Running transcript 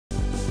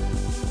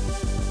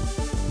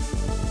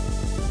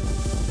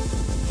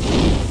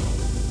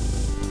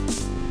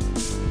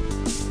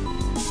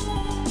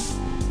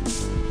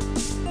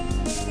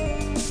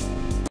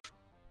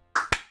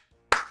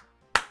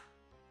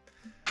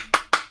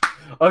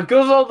Oh, it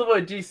goes all the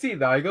way. Do you see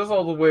that? It goes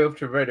all the way up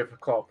to red if a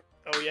cop.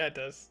 Oh yeah, it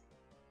does.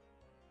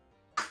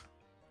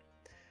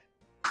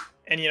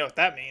 And you know what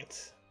that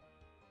means?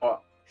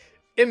 What?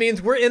 It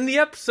means we're in the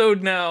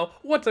episode now.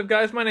 What's up,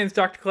 guys? My name's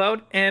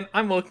DrCloud, and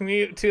I'm welcoming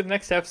you to the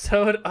next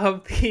episode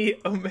of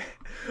the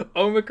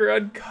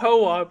Omicron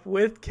co-op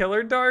with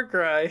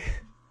KillerDarkrai.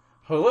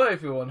 Hello,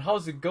 everyone.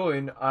 How's it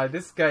going?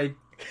 This guy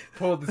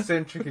pulled the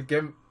same trick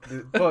again,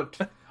 but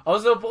I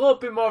was a little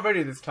bit more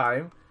ready this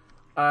time.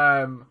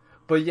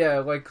 But yeah,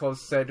 like I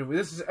said,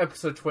 this is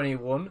episode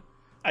 21.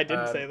 I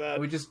didn't say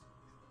that.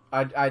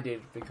 I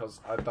did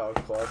because I thought I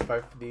was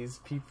qualified for these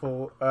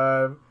people.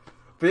 But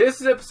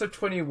this is episode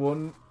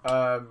 21.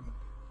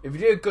 If you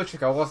did go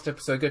check out last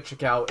episode, go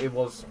check out. It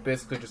was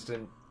basically just a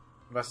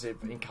massive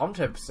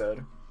encounter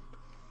episode.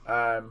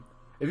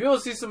 If you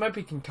want to see some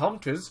epic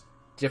encounters,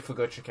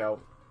 definitely go check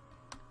out.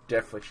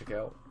 Definitely check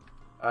out.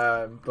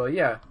 But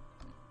yeah.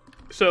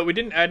 So we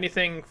didn't add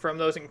anything from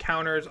those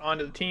encounters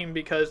onto the team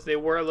because they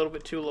were a little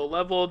bit too low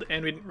leveled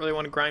and we didn't really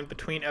want to grind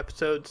between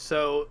episodes.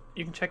 So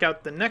you can check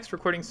out the next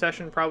recording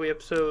session, probably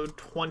episode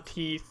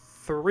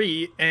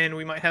 23, and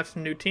we might have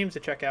some new teams to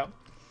check out.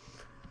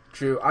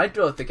 True, I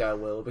don't think I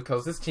will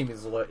because this team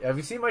is... Have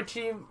you seen my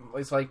team?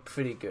 It's like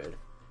pretty good.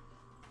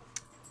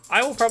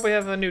 I will probably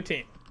have a new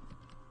team.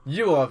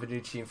 You will have a new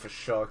team for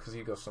sure because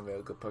you got some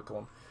really good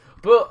Pokemon.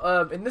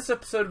 But in this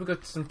episode we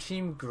got some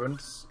Team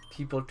Grunts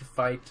people to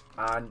fight,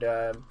 and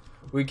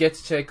we get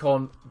to take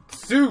on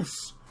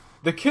Zeus,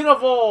 the king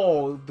of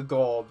all the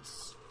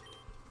gods.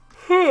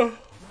 I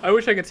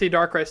wish I could see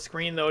Darkrai's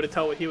screen though to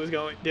tell what he was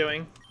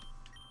doing.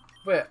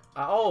 Wait,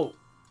 oh.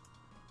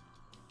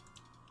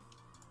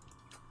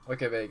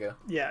 Okay, there you go.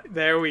 Yeah,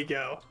 there we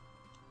go.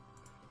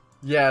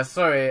 Yeah,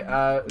 sorry.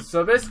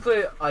 So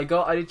basically, I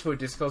got added to a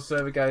Discord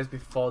server, guys,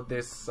 before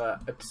this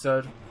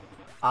episode,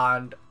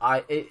 and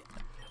it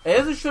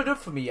hasn't showed up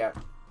for me yet.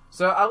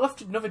 So I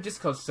left another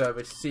Discord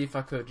server to see if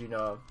I could,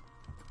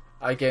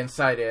 I get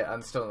inside it,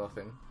 and still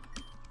nothing.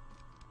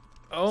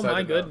 Oh so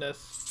my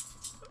goodness.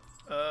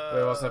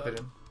 Wait, what's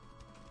happening?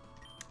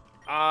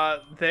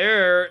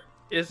 There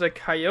is a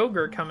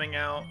Kyogre coming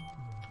out.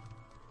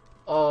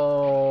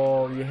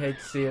 Oh, you hate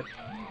to see it.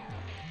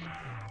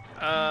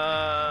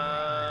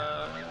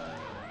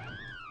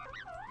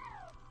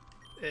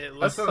 It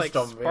looks like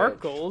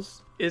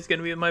Sparkles is going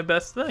to be my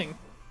best thing.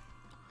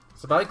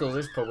 Sparkles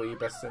is probably your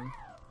best thing.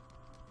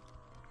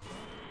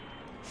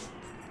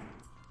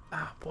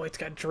 Ah, boy, it's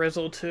got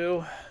Drizzle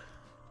too.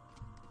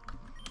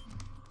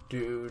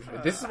 Dude,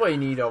 this is why you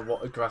need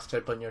a grass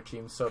type on your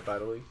team so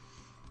badly.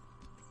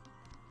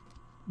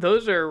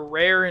 Those are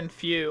rare and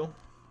few.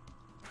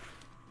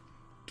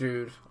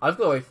 Dude, I've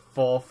got like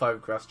 4 or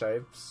 5 grass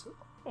types.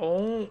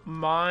 Oh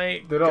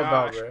my They're gosh. not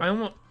bad,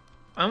 right?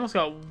 I almost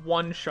got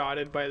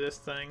one-shotted by this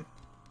thing.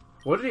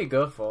 What did he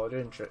go for? I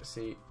didn't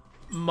see.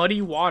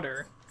 Muddy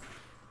Water.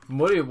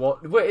 Muddy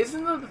Water? Wait,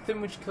 isn't that the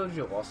thing which killed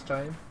you last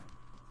time?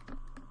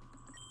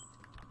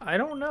 I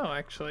don't know,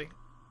 actually.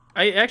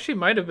 I actually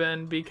might have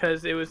been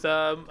because it was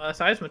a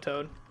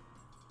Seismitoad.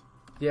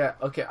 Yeah,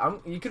 okay.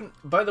 You can.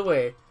 By the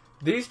way,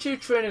 these 2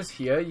 trainers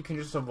here, you can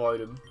just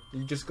avoid them.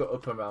 You just go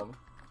up and around.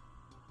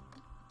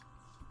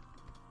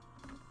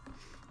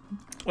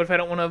 What if I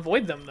don't want to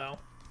avoid them, though?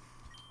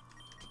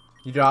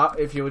 You don't.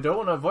 If you don't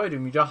want to avoid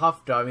them, you don't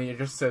have to. I mean, it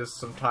just says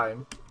some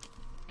time.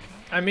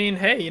 I mean,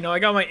 hey, I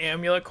got my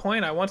amulet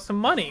coin. I want some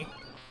money.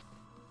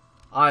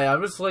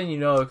 I'm just letting you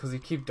know because you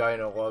keep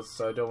dying a lot,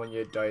 so I don't want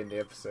you to die in the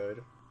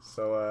episode.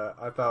 So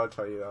I thought I'd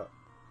tell you that,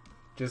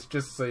 just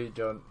so you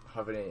don't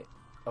have any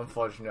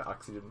unfortunate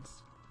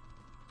accidents.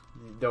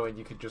 Knowing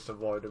you could just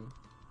avoid them.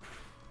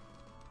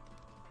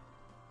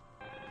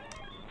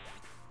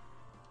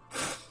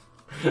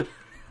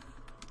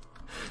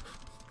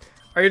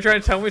 Are you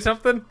trying to tell me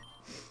something?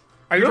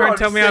 Are you trying to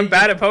tell me I'm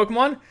bad at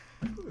Pokemon?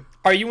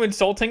 Are you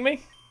insulting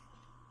me?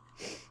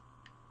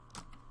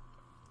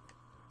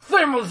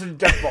 Thermals in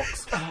death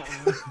box.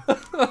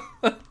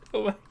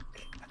 Oh my gosh.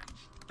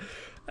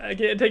 I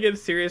can't take it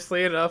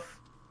seriously enough.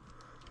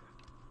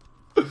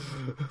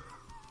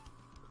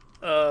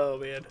 Oh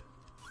man.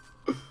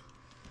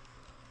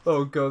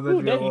 Oh god,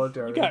 that's real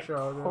you got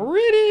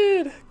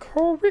critted.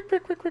 Quick.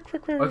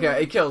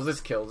 Okay, it kills. This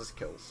kills.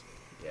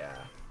 Yeah.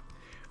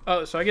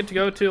 Oh, so I get to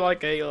go to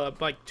like a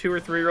 2 or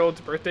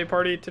 3-year-old's birthday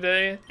party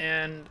today,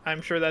 and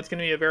I'm sure that's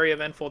gonna be a very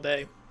eventful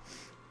day.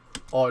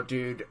 Oh,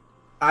 dude.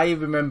 I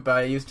remember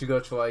I used to go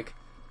to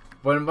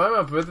when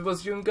my brother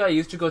was younger, I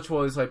used to go to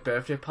all these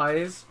birthday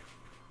parties.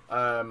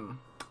 And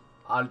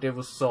it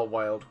was so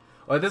wild.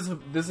 There's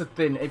a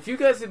thing. If you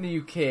guys in the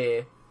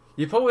UK,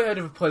 you probably heard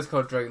of a place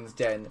called Dragon's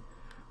Den.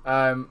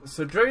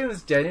 So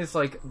Dragon's Den is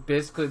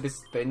basically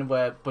this thing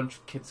where a bunch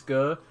of kids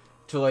go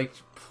to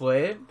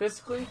play,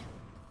 basically.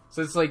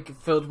 So it's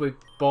filled with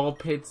ball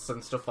pits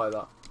and stuff like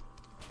that.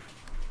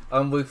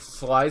 And with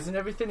slides and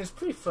everything, it's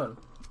pretty fun.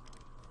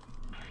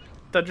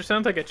 That just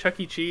sounds like a Chuck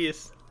E.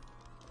 Cheese.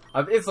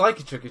 It's like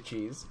a Chuck E.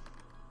 Cheese.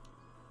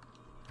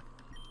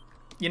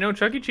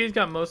 Chuck E. Cheese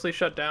got mostly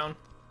shut down.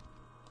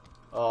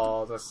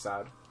 Oh, that's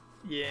sad.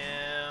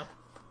 Yeah.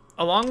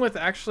 Along with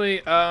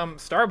actually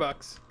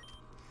Starbucks.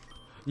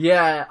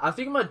 Yeah, I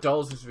think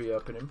McDonald's is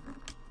reopening.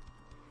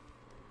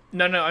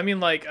 No, I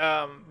mean like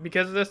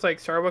because of this, like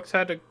Starbucks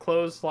had to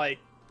close like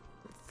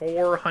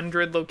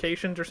 400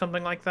 locations or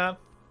something like that.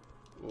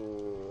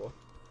 Ooh.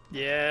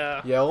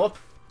 Yeah. Yeah, a lot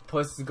of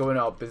places are going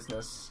out of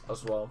business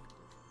as well.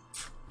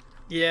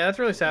 Yeah, that's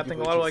a really sad thing.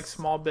 A lot of like just...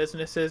 small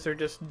businesses are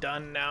just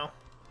done now.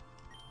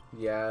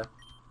 Yeah.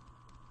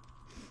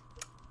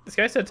 This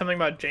guy said something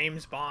about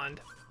James Bond.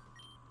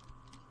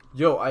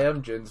 Yo, I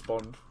am James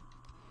Bond.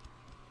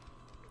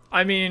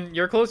 I mean,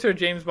 you're closer to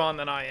James Bond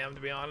than I am,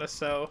 to be honest,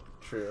 so...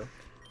 True.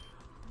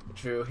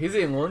 True. He's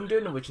in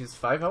London, which is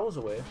 5 hours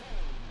away.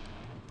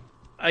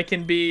 I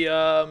can be,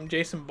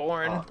 Jason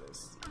Bourne. Oh,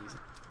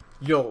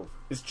 yo,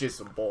 it's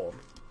Jason Bourne.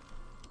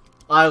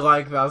 I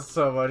like that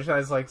so much.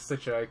 That's like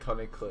such an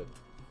iconic clip.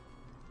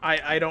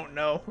 I don't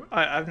know.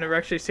 I've never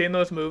actually seen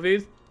those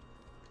movies.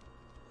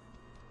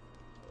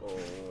 Oh.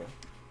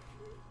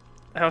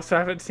 I also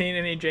haven't seen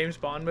any James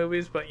Bond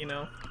movies, but you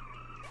know.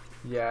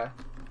 Yeah.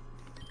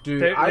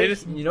 Dude, they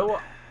just... you know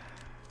what?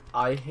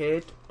 I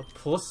hate a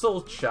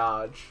puzzle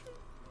charge.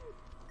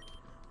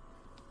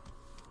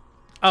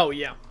 Oh,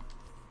 yeah.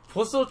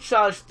 Puzzle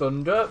charge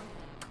thunder,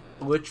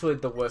 literally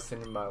the worst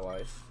thing in my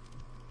life.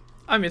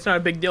 I mean, it's not a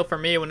big deal for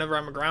me whenever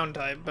I'm a ground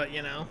type, but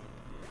you know.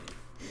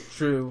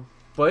 True.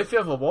 But if you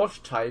have a water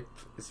type,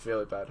 it's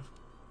really bad.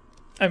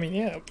 I mean,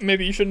 yeah,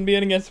 maybe you shouldn't be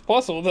in against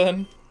puzzle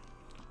then.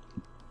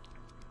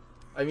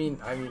 I mean,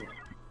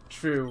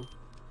 true.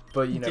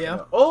 But you never Yeah.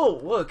 know. Oh,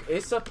 look,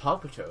 it's a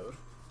Palpitoad.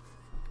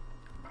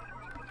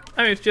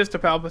 I mean, it's just a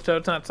Palpitoad,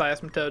 it's not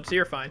Seismitoad, so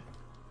you're fine.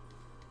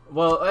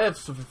 Well, I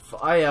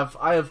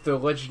have the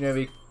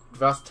legendary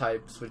grass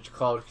types, which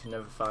Cloud can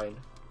never find.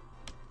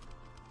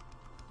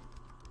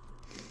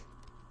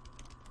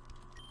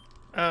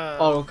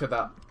 Oh, look at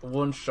that.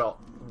 One shot.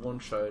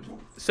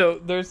 So,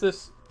 there's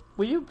this...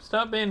 Will you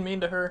stop being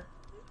mean to her?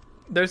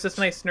 There's this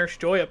nice Nurse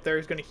Joy up there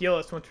who's going to heal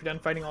us once we're done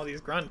fighting all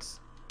these grunts.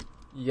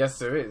 Yes,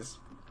 there is.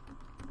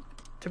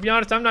 To be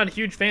honest, I'm not a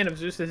huge fan of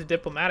Zeus's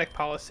diplomatic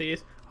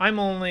policies. I'm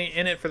only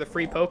in it for the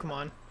free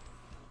Pokemon.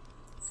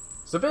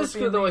 So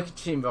basically, they're like a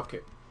Team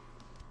Rocket.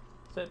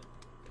 Sit.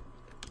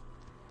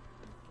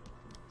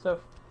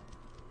 So.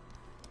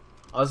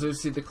 As we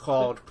see the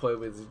Cloud play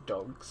with his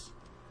dogs.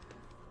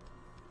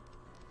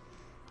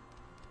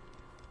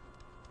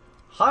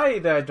 Hi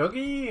there,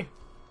 doggy!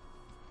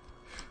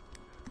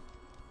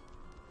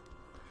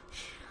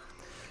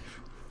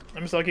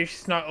 I'm just lucky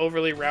she's not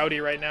overly rowdy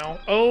right now.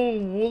 Oh,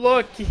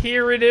 look,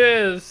 here it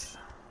is!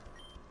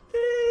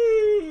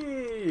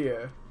 Hey!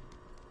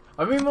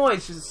 I mean, more like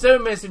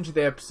 7 minutes into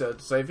the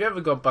episode, so if you ever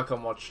gone back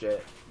and watched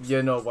it,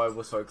 you know why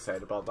we're so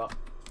excited about that.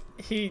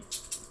 He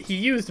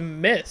used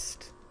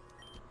Mist.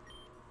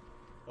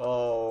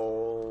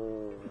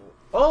 Oh,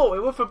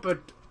 it went for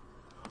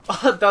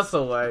Oh, that's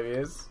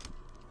hilarious.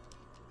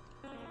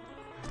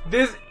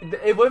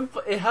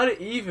 It had an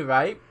Eevee,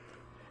 right?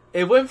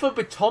 It went for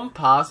Baton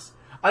Pass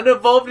and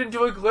evolved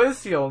into a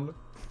Glaceon.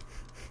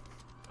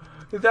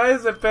 That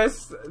is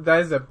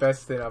the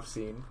best thing I've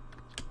seen.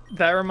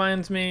 That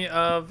reminds me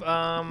of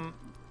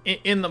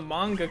in the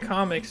manga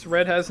comics,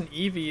 Red has an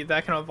Eevee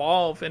that can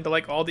evolve into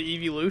like all the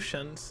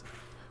Evolutions.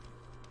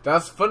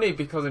 That's funny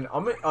because in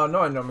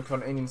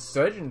Omicron, in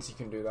Insurgents you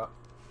can do that.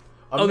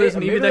 There's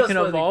an Eevee that can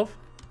evolve?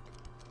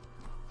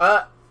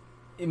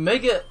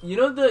 Mega, you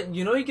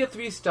know you get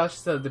 3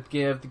 statues at the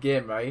beginning of the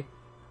game, right?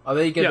 And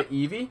then you get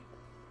the Eevee?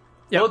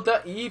 Yeah. Well,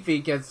 that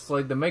Eevee gets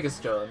like the Mega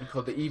Stone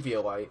called the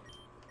Eviolite.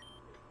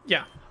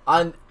 Yeah.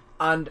 And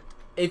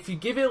if you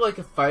give it like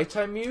a fire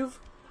type move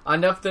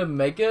and have the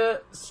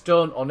Mega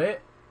Stone on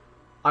it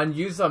and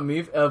use that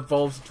move, it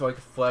evolves into like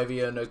a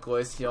Flareon, a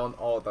Glaceon,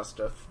 all that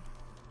stuff.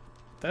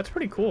 That's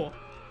pretty cool.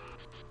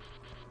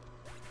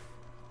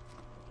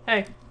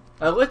 Hey.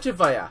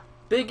 Electrifire,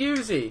 Big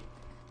Uzi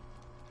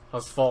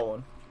has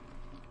fallen.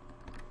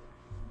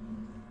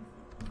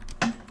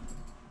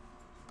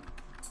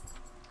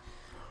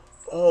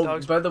 Oh,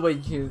 Dogs. by the way,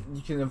 you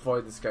can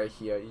avoid this guy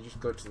here. You just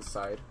go to the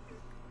side.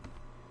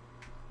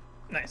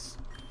 Nice.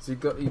 So you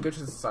go to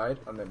the side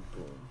and then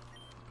boom.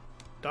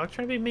 Dog's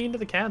trying to be mean to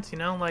the cats, you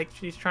know? Like,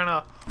 she's trying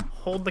to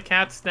hold the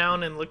cats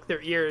down and lick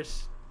their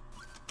ears.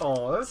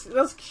 Oh,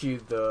 that's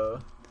cute though.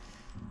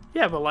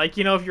 Yeah, but like,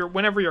 you know,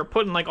 whenever you're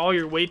putting like all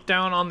your weight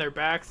down on their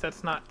backs,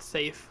 that's not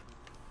safe.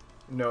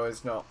 No,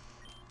 it's not.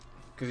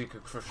 Because you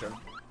could crush them.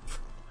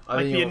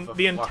 Like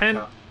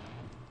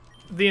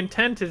the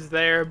intent is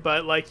there,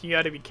 but like you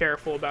got to be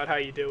careful about how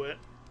you do it.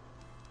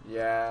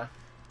 Yeah.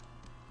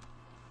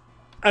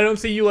 I don't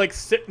see you like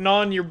sitting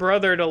on your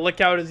brother to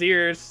lick out his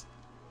ears.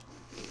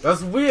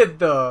 That's weird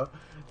though.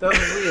 That's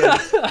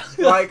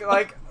weird.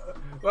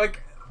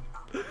 like.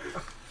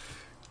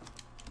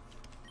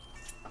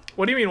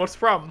 What do you mean? What's the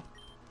problem?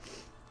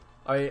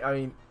 I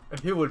mean,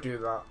 he would do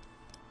that.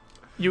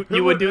 You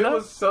would do that? He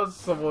would send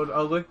someone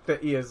and lick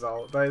the ears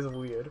out. That is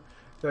weird.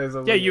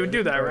 Yeah, you would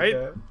do that, right?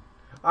 There.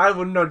 I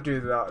would not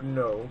do that.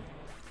 No.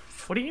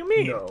 What do you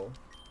mean? No.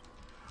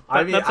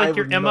 That's like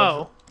your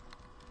MO.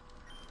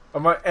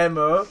 My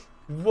MO?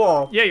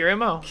 Whoa. Yeah, your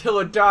MO.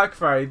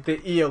 KillerDarkrai,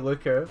 the ear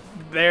licker.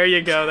 There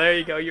you go. There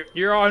you go.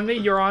 You're on me.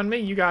 You're on me.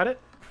 You got it.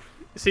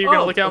 So you're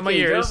gonna look out my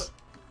ears.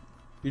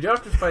 You don't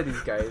have to fight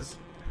these guys.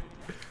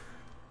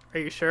 Are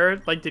you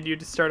sure? Like, did you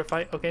just start a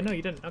fight? Okay, no,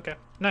 you didn't. Okay,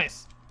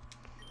 nice.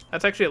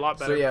 That's actually a lot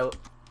better. So yeah.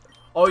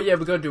 Oh yeah,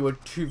 we're gonna do a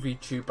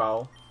 2v2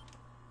 battle.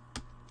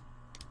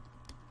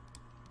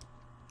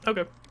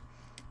 Okay.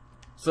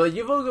 So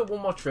you've only got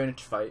one more trainer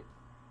to fight.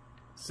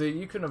 So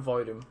you can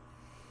avoid him.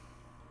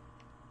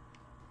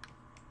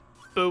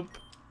 Boop.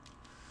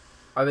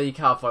 I think you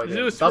can't fight him.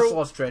 That's the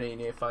last trainer you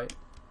need to fight.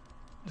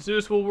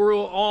 Zeus will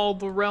rule all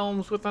the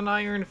realms with an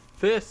iron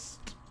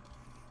fist.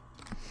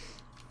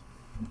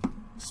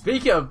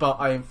 Speaking about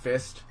Iron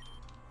Fist,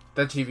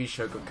 that TV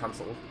show got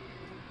cancelled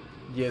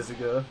years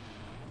ago.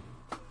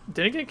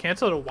 Didn't it get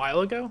cancelled a while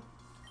ago?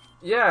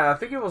 Yeah, I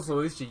think it was at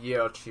least a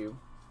year or two.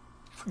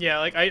 Yeah,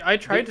 like I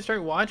tried to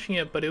start watching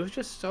it, but it was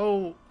just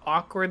so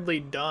awkwardly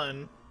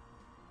done.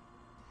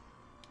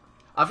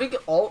 I think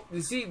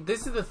you see,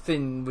 this is the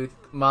thing with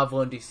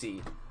Marvel and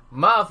DC.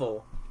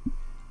 Marvel,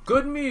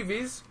 good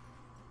movies,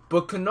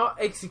 but cannot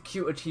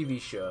execute a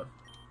TV show.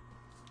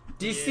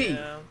 DC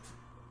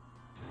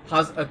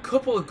has a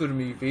couple of good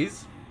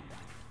movies,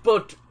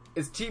 but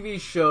its TV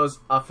shows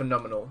are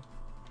phenomenal.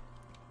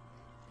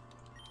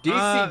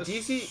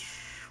 DC.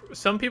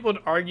 Some people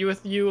would argue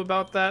with you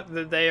about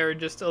that they are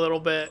just a little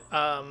bit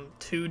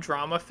too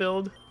drama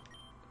filled.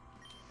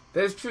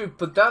 That's true,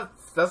 but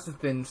that's the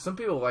thing. Some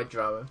people like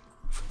drama.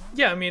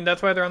 Yeah, I mean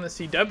that's why they're on the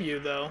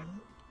CW though.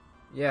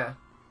 Yeah.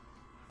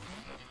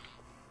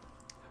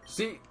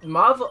 See,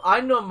 Marvel.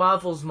 I know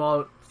Marvel's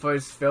more for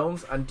its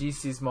films, and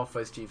DC's more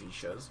for its TV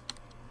shows.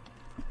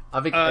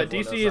 I think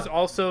DC is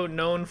also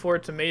known for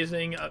its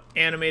amazing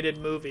animated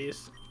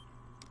movies.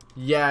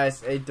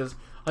 Yes, it does.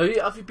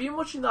 Have you been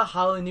watching that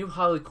new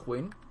Harley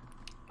Quinn?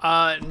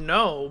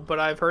 No, but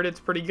I've heard it's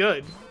pretty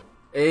good.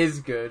 It is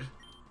good.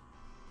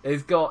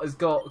 It's got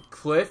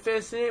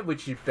Clayface in it,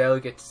 which you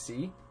barely get to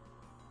see.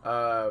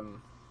 Other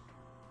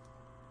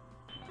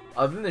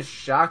than the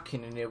Shark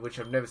in it, which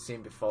I've never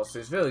seen before, so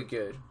it's really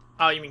good.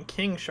 Oh, you mean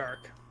King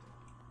Shark?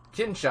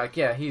 King Shark,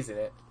 yeah, he's in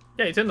it.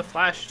 Yeah, he's in The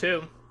Flash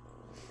too,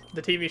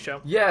 the TV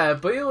show. Yeah,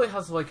 but he only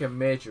has like a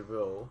major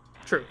role.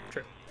 True.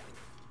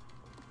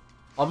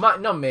 Or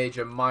not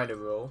major, minor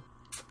role.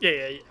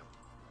 Yeah.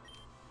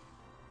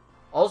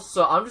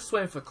 Also, I'm just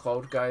waiting for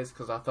Cloud, guys,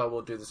 because I thought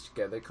we'll do this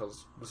together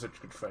because we're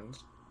such good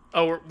friends.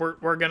 Oh,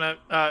 we're gonna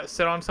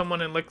sit on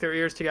someone and lick their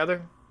ears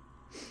together?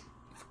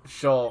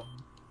 Sure.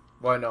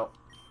 Why not?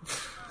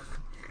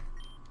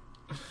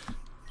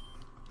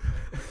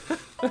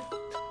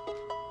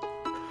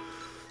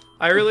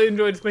 I really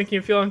enjoyed just making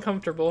you feel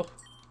uncomfortable.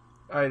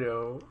 I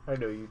know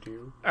you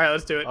do. Alright,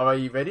 let's do it. Alright,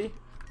 you ready?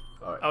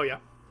 Alright. Oh, yeah.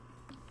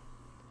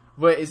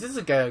 Wait, is this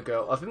a guy or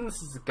girl? I think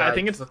this is a guy. I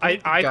think it's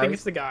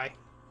the guy.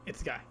 It's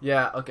the guy.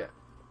 Yeah, okay.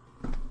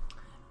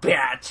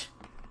 Bitch!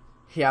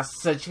 He has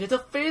such little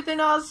faith in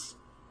us!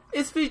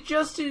 It's be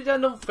just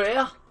and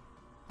unfair!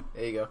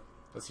 There you go.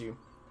 That's you.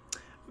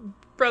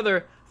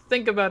 Brother,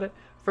 think about it.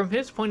 From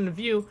his point of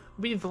view,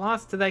 we've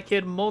lost to that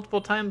kid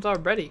multiple times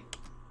already.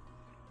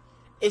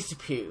 It's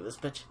suppose,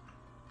 but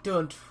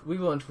we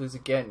won't lose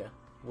again,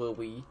 will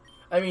we?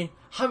 I mean,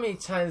 how many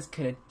times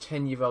can a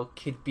 10-year-old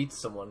kid beat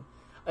someone?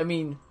 I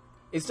mean,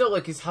 it's not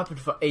like it's happened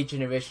for 8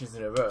 generations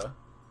in a row.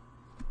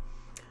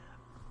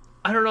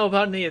 I don't know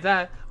about any of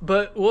that,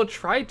 but we'll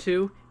try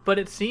to. But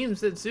it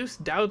seems that Zeus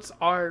doubts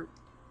our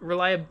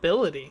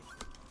reliability.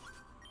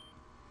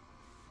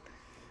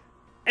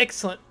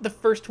 Excellent. The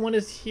first one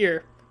is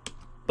here.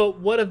 But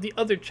what of the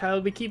other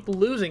child we keep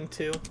losing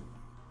to?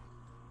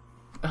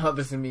 Oh,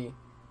 this is me.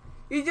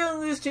 You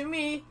don't lose to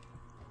me.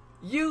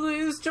 You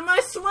lose to my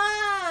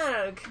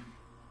swag.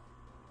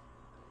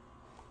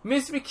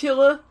 Miss me,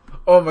 killer.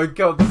 Oh my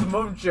god, there's a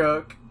mum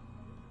joke.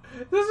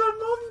 There's a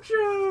mum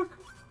joke.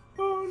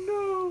 Oh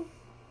no.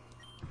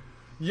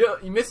 Yo,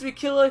 you miss me,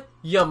 killer?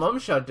 Your mum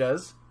sure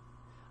does.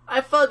 I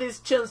fought these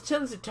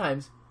tons of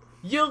times.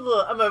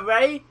 YOLO, am I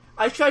right?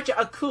 I tried to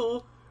act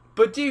cool,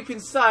 but deep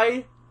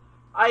inside,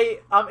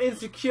 I am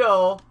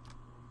insecure.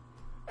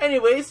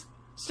 Anyways,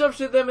 stop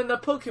to them in the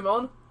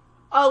Pokemon.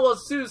 Our Lord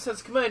Zeus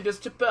has commanded us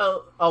to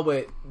battle. Oh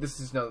wait, this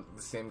is not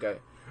the same guy.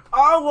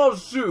 Our Lord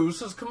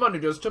Zeus has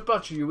commanded us to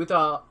battle you with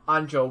our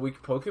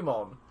weak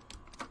Pokemon.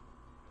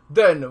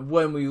 Then,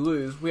 when we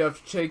lose, we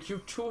have to take you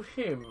to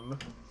him.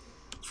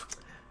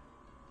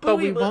 But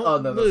we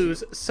won't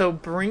lose, so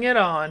bring it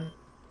on.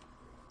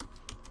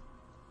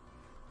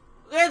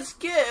 Let's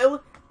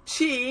go,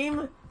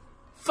 Team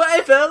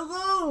 5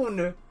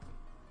 alone.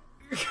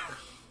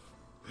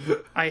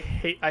 I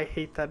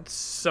hate that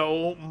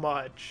so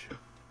much.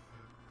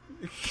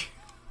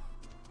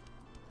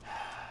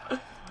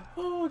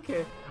 Oh,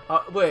 okay.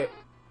 Wait.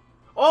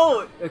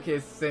 Oh, okay.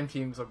 It's the same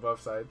teams on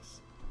both sides.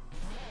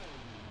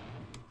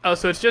 Oh,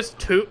 so it's just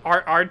two.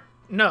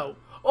 No.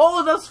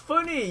 Oh, that's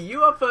funny.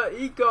 You have a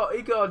he got.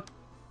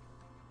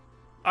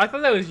 I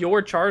thought that was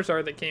your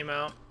Charizard that came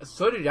out.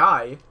 So did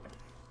I.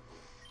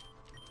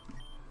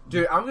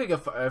 Dude, I'm gonna go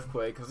for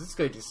Earthquake, because it's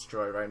gonna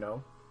destroy right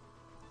now.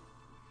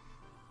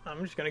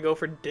 I'm just gonna go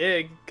for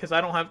Dig, because I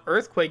don't have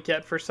Earthquake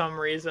yet for some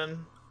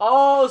reason.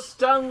 Oh,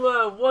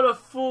 Stanler! What a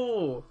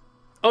fool!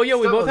 Oh yeah,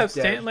 we both have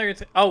dead.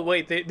 Stanler. Oh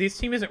wait, these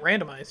team isn't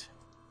randomized.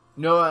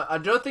 No, I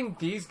don't think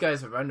these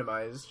guys are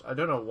randomized. I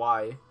don't know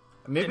why.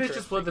 Maybe it's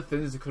just one of the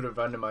things that could have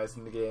randomized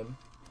in the game.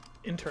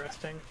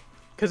 Interesting.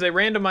 Because they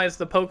randomized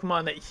the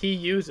Pokemon that he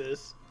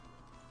uses.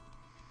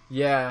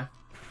 Yeah.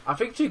 I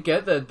think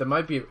together there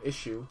might be an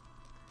issue.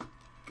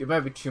 It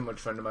might be too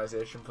much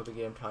randomization for the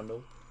game to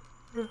handle.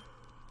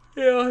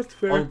 Yeah, that's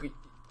fair. Oh,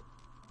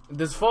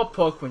 there's 4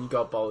 Pokemon, you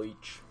got a ball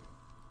each.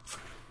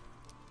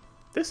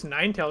 This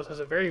Ninetales has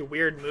a very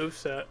weird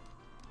moveset.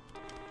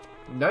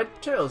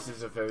 Ninetales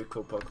is a very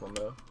cool Pokemon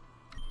though.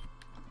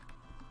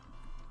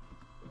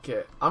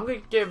 Okay, I'm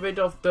gonna get rid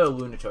of the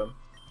Lunatone.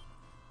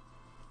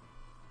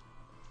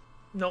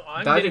 No,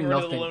 I'm That getting did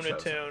rid of the nothing,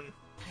 Lunatone.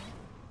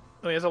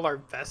 Oh, he has a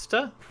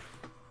Larvesta?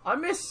 I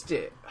missed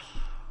it.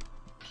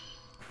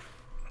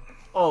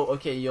 Oh,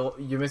 okay, you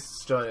missed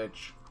the Stone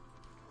Edge.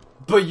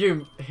 But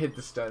you hit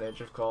the Stone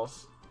Edge, of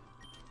course.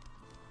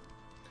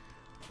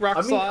 Rock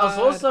I mean, Slide. as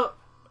also,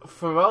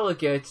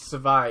 Feraligatr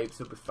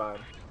survives, it'll be fine.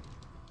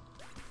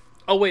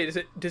 Oh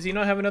wait, does he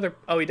not have another?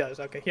 Oh, he does.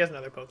 Okay, he has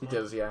another Pokemon. He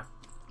does, yeah.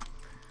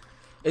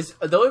 It's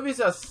the only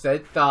reason I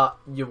said that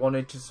you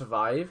wanted to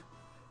survive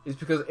is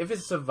because if it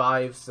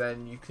survives,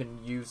 then you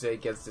can use it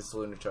against this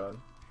Lunatone.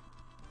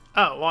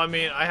 Oh well, I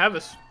mean,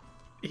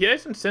 he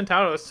hasn't sent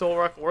out a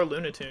Solrock or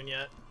Lunatone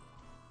yet.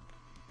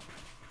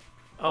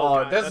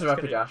 Oh, God, there's a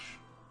Rapidash.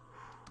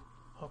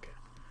 Okay.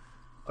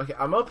 Okay,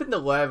 I'm hoping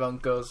the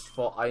Lairon goes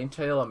for Iron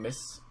Tail. I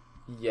miss.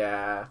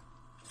 Yeah.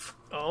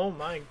 Oh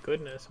my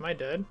goodness, am I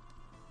dead?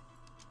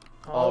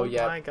 Oh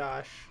yeah. Oh my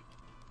gosh.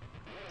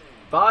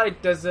 Bye,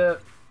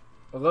 Desert.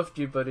 I loved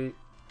you, buddy.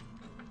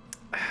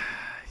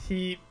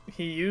 He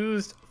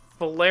used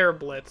Flare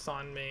Blitz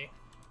on me.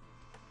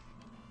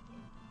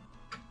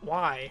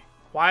 Why?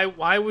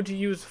 Why would you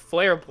use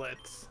Flare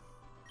Blitz?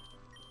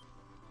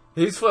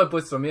 He's Flare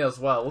Blitz on me as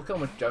well. Look how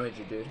much damage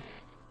he did.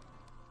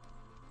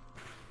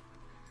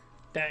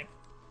 Dang.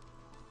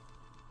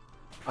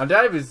 And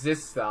I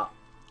resist that.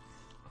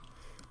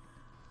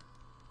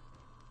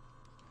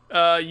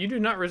 You do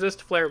not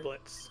resist Flare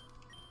Blitz.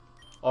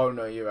 Oh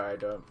no, you're right, I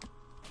don't.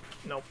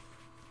 Nope.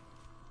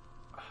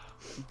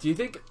 Do you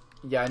think...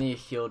 Yeah, I need a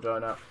heal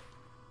donut.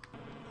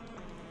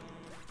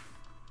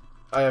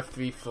 I have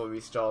 3 full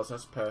restores,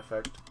 that's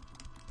perfect.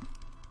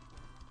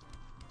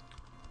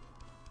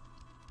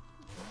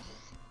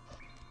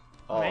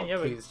 Oh, Man, you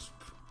have please.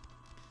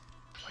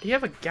 Why do you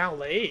have a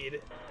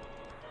Gallade?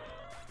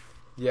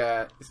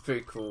 Yeah, it's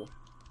pretty cool.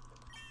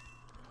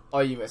 Oh,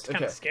 you missed. It's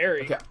kind Okay. of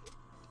scary. Okay.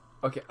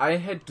 Okay,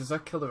 Iron Head, does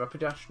that kill the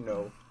Rapidash?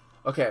 No.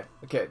 Okay,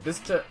 this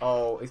turn...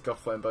 Oh, it's got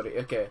Flame Body.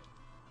 Okay.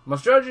 My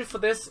strategy for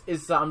this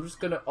is that I'm just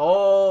gonna...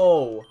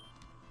 Oh!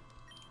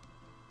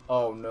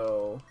 Oh,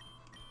 no.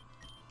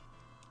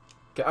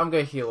 Okay, I'm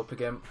gonna heal up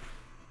again.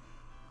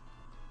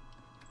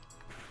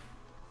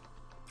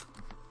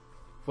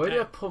 Where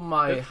do I put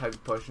my Hyper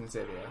Potions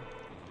in here?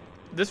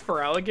 This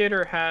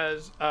Feraligatr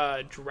has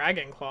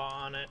Dragon Claw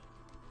on it.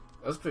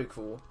 That's pretty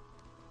cool.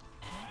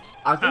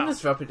 I think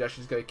this Rapidash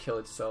is gonna kill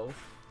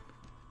itself.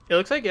 It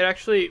looks like it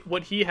actually...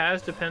 What he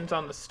has depends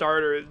on the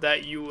starter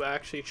that you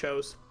actually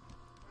chose.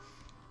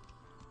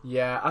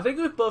 Yeah, I think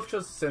we both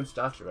chose the same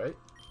starter, right?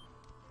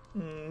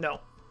 No.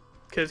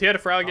 Because he had a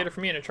Feraligatr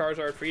for me and a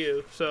Charizard for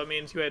you. So it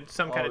means you had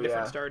some kind of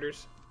different yeah.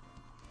 starters.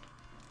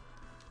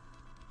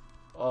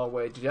 Oh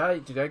wait, did I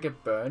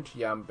get burned?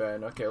 Yeah, I'm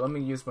burned. Okay, let me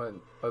use my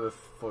other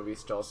 4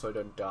 restore so I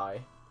don't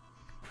die.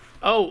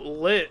 Oh,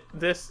 lit.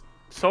 This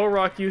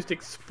Solrock used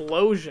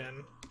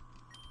Explosion.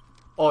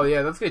 Oh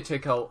yeah, that's gonna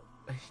take out...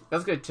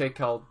 That's gonna take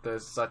out the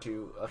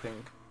Satu, I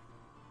think.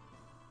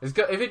 If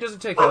it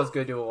doesn't take out, it's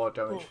gonna do a lot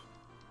of damage.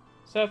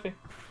 Sophie.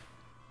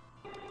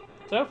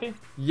 Sophie.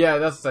 Yeah,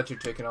 that's Satu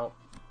taken out.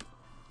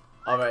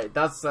 Alright,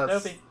 that's...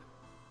 Sophie.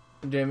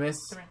 Did I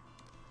miss? Come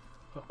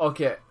here.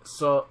 Okay,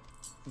 so...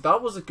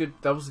 That was a good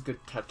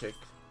tactic.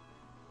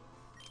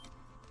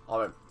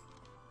 Alright.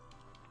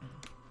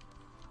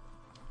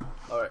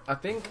 Alright, I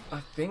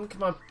think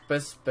my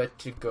best bet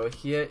to go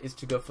here is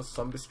to go for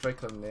Zombie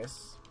Strike on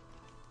this.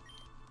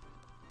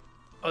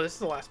 Oh, this is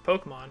the last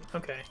Pokemon.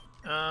 Okay.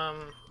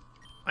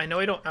 I know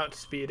I don't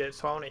outspeed it,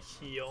 so I want to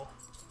heal.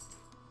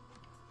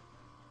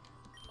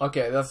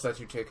 Okay, that's that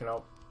you taken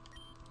out.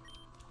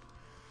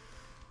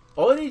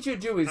 All I need you to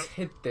do is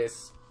hit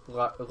this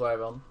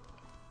Lairon.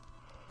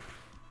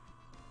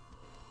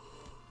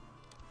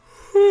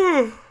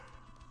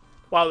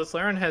 Wow, this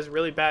Lairon has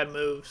really bad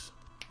moves.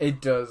 It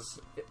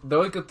does. The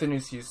only good thing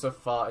it's used so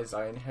far is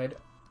Iron Head.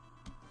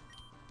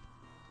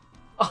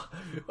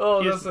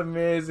 Oh, that's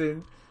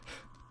amazing.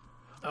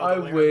 Oh, I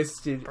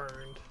wasted.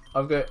 Burned.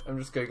 I'm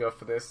just gonna go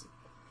for this.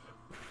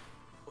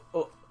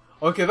 Oh,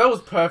 okay, that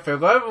was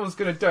perfect. Everyone's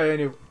gonna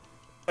die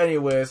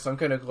anyway, so I'm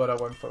kinda glad I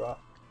went for that.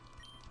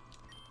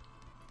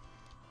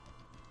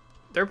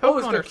 Their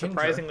Pokemon are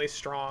surprisingly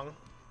strong.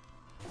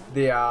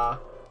 They are.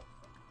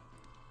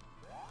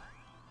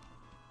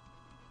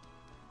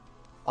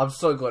 I'm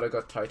so glad I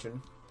got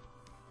Titan.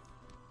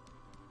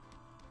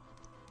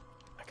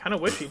 I kind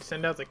of wish he'd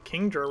send out the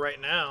Kingdra right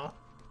now.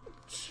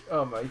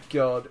 Oh my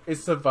god. It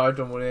survived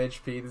on 1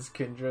 HP, this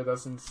Kingdra.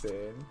 That's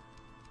insane.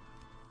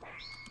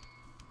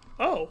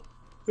 Oh.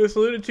 This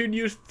Lunitude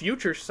used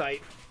Future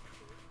Sight.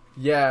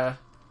 Yeah.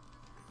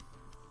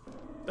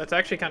 That's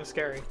actually kind of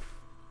scary.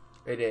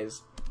 It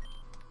is.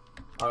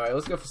 Alright,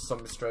 let's go for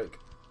Zombie Strike.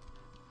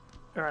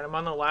 Alright, I'm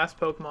on the last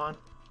Pokemon.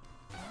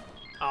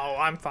 Oh,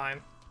 I'm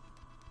fine.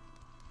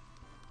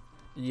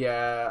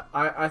 Yeah,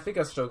 I think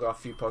I still got a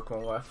few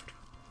Pokemon left.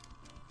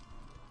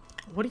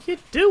 What are you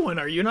doing?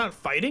 Are you not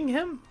fighting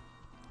him?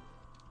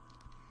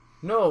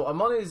 No,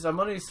 I'm on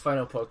his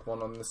final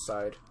Pokemon on this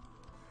side.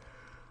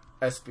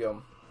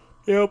 Espeon.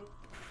 Yep.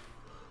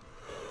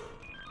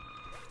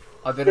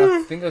 I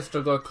think I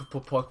still got a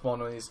couple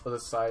Pokemon on his other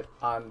side,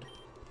 and...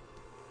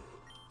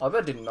 Oh,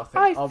 that did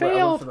nothing. I oh,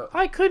 failed! Wait,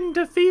 I couldn't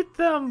defeat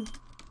them!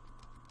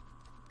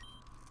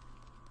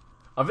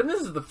 I think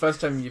this is the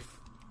first time you've...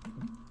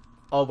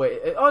 Oh,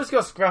 wait. Oh, it's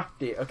got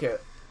Scrafty. Okay.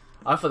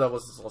 I thought that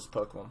was his lost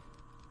Pokemon.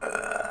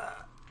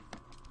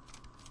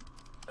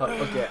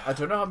 Okay, I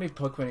don't know how many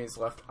Pokemon he's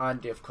left,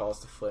 and of course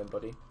the Flame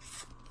Buddy.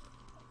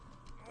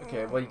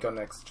 Okay, what you got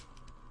next?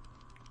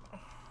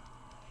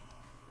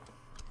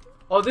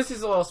 Oh, this is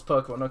the last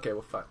Pokemon. Okay,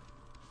 we're fine.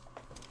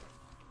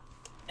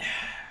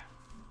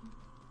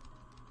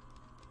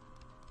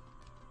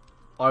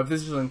 Oh, if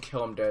this doesn't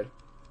kill him dead.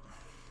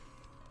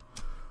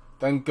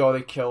 Thank God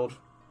it killed.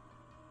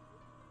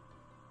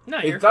 No,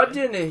 if that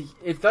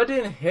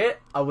didn't hit,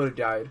 I would have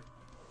died.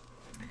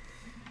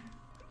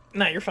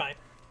 No, you're fine.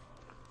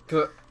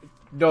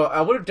 No,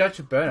 I would have died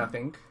to burn, I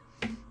think.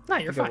 No,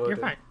 you're fine. You're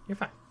fine. You're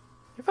fine.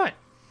 You're fine.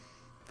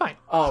 Fine.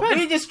 Oh, fine.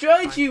 we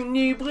destroyed you,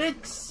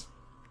 Nublix!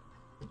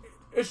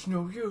 It's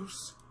no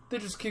use. They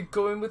just keep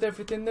going with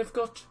everything they've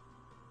got.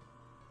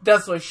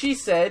 That's what she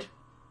said.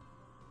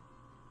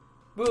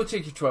 We'll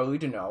take you to our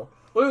leader now.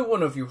 Only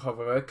one of you,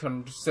 however,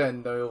 can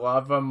send the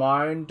lava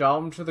mine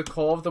down to the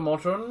core of the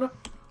modern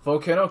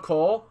volcano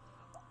core.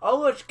 I'll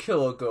let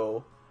Killer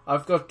go.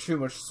 I've got too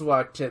much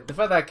swag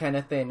for that kind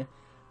of thing.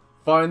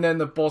 Fine then,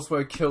 the boss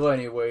will kill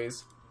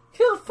anyways.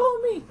 Kill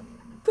for me!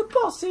 The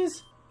boss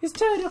is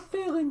tired of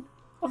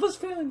us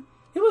failing.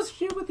 He wants to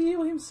deal with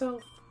you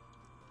himself.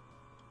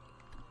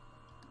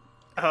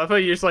 I love how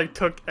you just like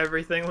took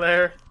everything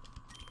there.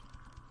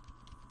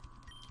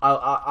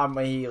 I'm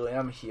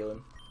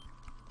healing.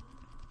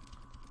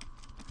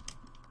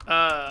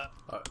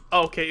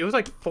 Okay, it was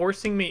like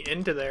forcing me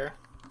into there.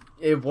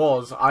 It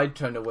was. I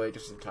turned away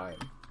just in time.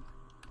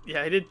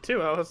 Yeah, I did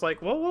too. I was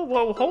like, whoa, whoa,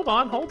 whoa, hold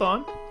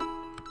on.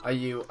 Are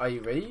you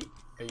ready?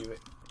 Are you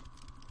ready?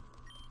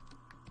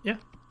 Yeah,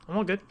 I'm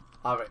all good.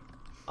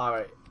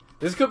 Alright.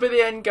 This could be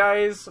the end,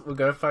 guys. We're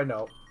gonna find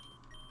out.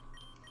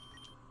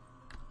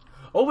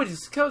 Oh, wait, does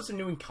this count as a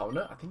new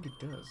encounter? I think it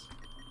does.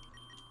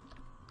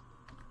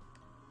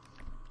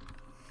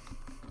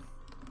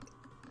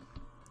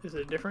 Is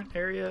it a different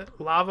area?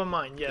 Lava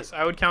mine. Yes,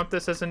 I would count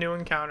this as a new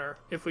encounter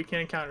if we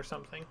can encounter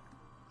something.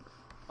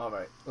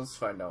 Alright, let's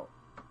find out.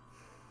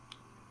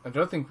 I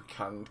don't think we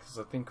can, because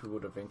I think we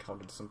would have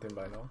encountered something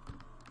by now.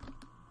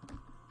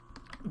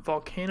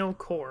 Volcano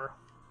core.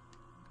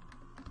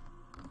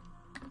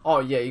 Oh,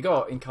 yeah, you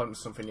gotta encounter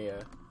something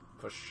here.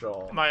 For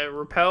sure. My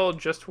repel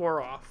just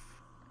wore off.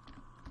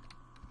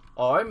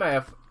 Oh, I may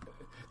have...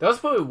 That's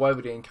probably why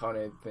we didn't encounter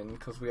anything,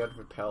 because we had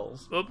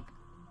repels. Oop.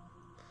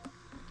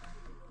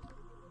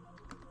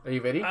 Are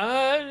you ready?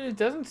 It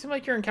doesn't seem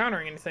like you're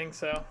encountering anything,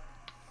 so...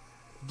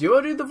 Do you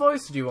want to do the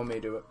voice, or do you want me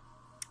to do it?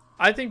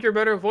 I think you're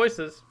better at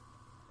voices.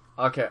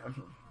 Okay.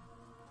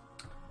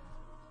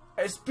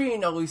 It's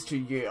been at least a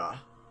year,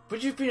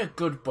 but you've been a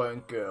good boy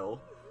and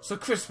girl, so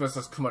Christmas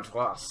has come at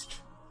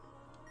last.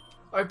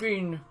 I've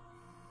been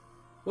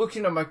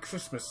looking at my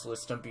Christmas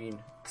list and been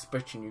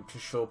expecting you to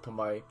show up at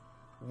my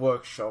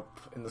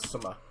workshop in the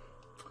summer.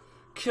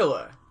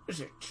 Killer, is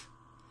it?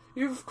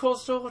 You've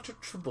caused a lot of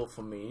trouble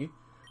for me.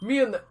 Me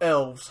and the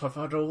elves have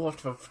had a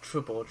lot of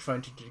trouble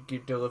trying to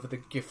deliver the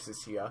gifts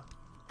this year.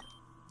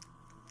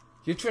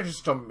 You're trying to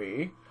stop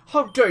me?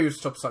 How dare you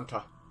stop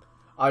Santa?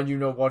 And you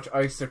know what?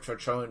 I accept your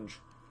challenge.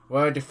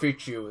 When I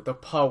defeat you, the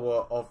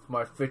power of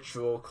my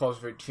victory will cause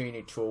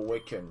Victini to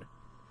awaken.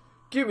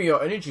 Give me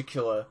your energy,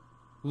 Killer.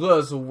 Let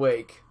us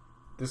awake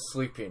the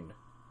sleeping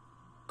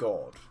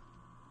god.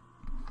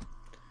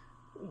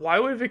 Why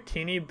would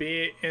Victini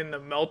be in the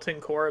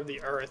melting core of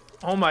the earth?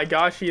 Oh my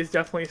gosh, he is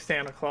definitely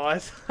Santa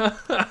Claus.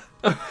 That's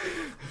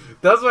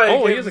why.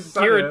 Oh, he has a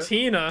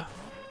Giratina.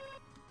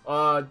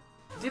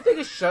 Do you think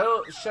a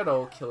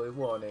shadow killer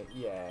won it?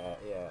 Yeah.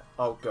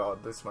 Oh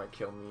god, this might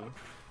kill me.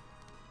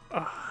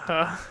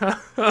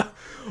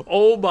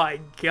 Oh my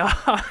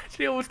gosh,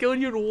 he almost killed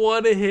you in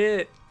one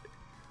hit.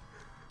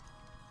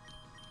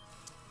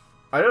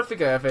 I don't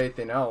think I have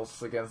anything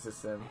else against this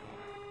sim.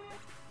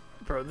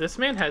 Bro, this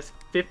man has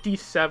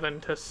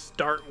 57 to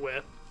start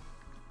with.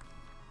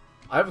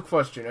 I have a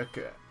question,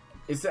 okay.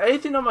 Is there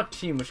anything on my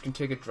team which can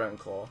take a Dragon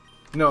Claw?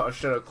 No, a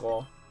Shadow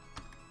Claw.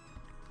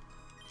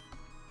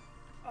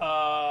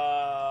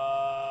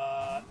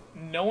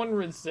 no one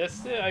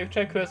resists it. I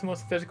check who has the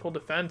most physical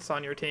defense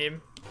on your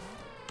team.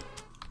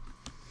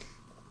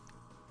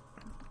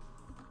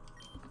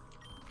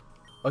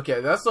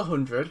 Okay, that's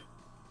 100.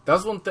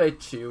 That's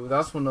 132.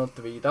 That's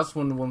 103. That's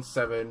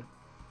 117.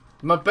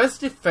 My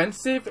best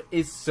defensive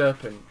is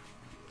Serpent.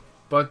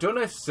 But I don't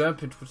know if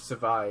Serpent would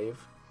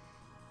survive.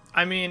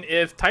 I mean,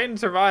 if Titan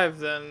survived,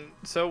 then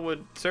so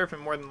would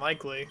Serpent more than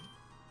likely.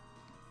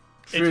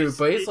 True,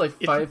 but it's like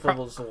 5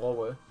 levels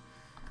lower.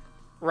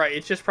 Right,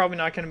 it's just probably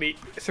not going to be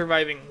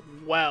surviving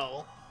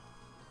well.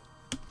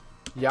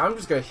 Yeah, I'm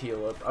just going to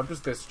heal up. I'm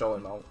just going to stall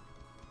him out.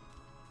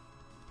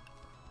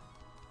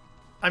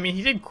 I mean,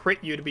 he did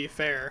crit you, to be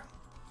fair.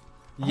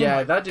 Yeah,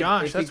 oh that did.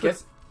 Gosh, that's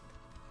gets...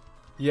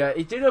 Yeah,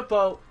 it did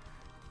about...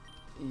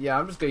 Yeah,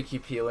 I'm just going to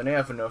keep healing. I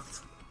have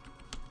enough.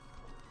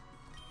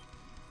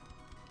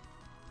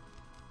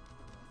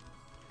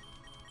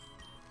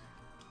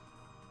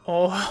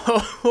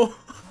 Oh...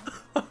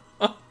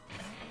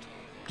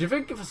 Do you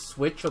think if I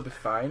switch, I'll be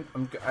fine?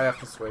 I have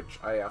to switch.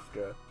 I have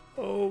to.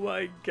 Oh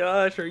my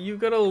gosh, are you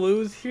gonna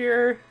lose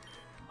here?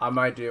 I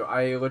might do.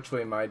 I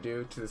literally might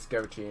do to the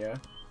Scavatina.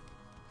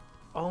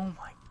 Oh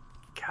my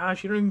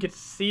gosh, you don't even get to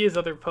see his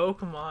other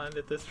Pokemon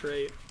at this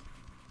rate.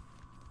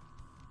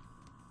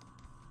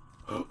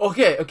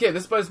 Okay,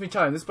 this buys me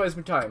time.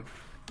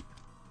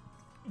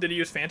 Did he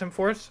use Phantom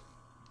Force?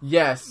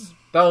 Yes.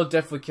 That'll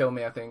definitely kill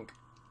me, I think.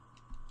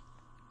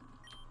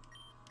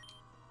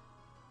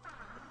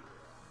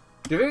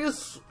 Do you think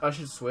I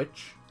should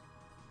switch?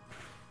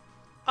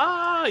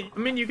 I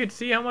mean, you could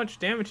see how much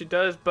damage it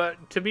does,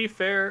 but to be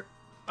fair,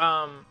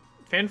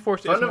 Phantom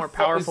Force is more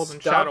powerful than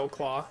Shadow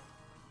Claw.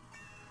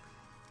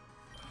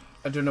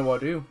 I don't know what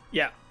to do.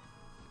 Yeah.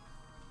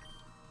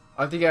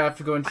 I think I have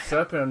to go into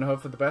Serpent and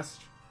hope for the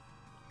best.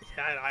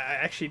 Yeah, I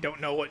actually don't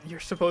know what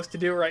you're supposed to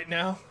do right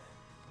now.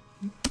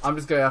 I'm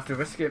just gonna have to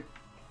risk it,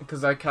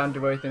 because I can't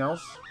do anything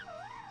else.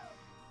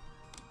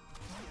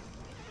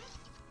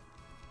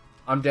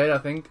 I'm dead, I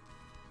think.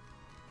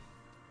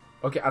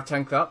 Okay, I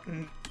tanked that.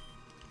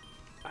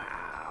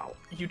 Wow.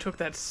 You took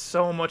that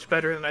so much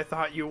better than I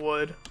thought you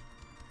would.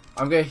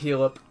 I'm gonna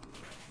heal up,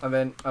 and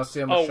then I'll see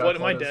how much what,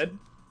 am I dead?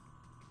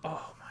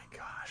 Oh my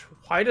gosh.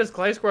 Why does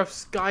Gliscor have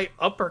Sky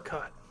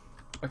Uppercut?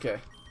 Okay.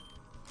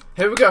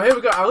 Here we go.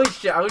 I least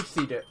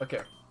seed it.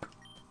 Okay.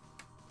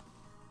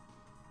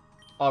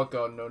 Oh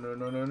god, no.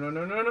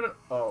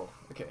 Oh,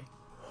 okay.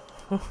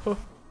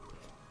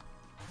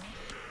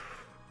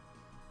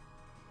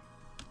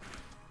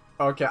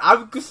 Okay,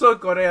 I'm so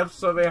gonna have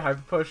so many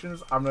hyper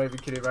potions. I'm not even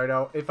kidding right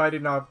now. If I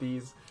did not have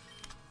these.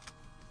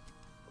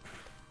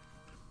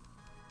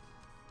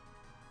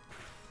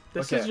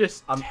 This is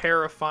just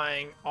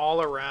terrifying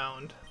all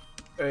around.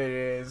 It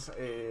is.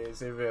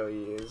 It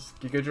really is.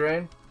 Giga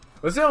Drain?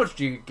 Let's see how much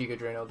Giga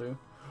Drain I'll do.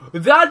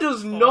 That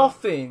does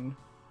nothing!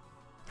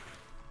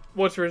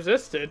 What's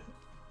resisted?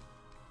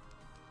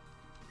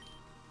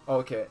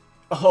 Okay.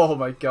 Oh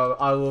my god,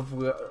 I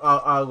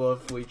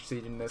love Leech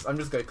Seeding this. I'm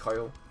just gonna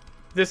Kyle.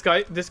 This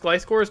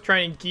Gliscor is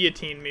trying to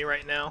guillotine me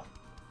right now.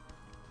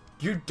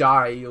 You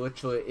die,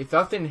 literally. If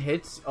that thing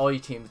hits, all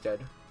your team's dead.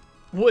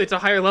 Well, it's a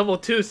higher level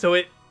too, so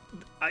it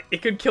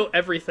could kill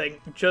everything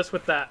just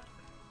with that.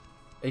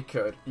 It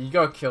could. You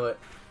gotta kill it.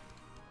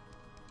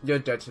 You're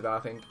dead to that, I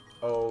think.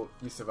 Oh,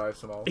 you survived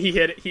somehow. He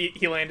hit it.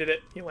 He landed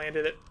it. He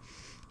landed it.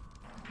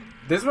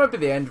 This might be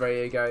the end right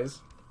here, guys.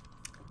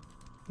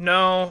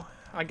 No,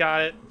 I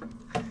got it.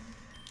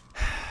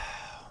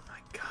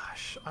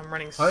 I'm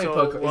running so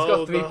low. He's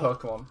got 3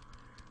 Pokemon.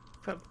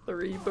 Got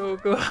 3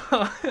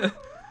 Pokemon.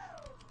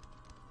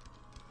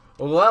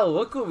 Well,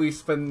 look what we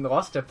spent the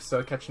last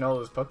episode catching all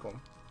those Pokemon.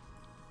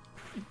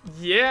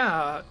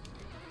 Yeah.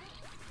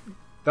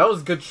 That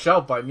was a good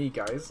shout by me,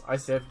 guys. I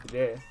saved the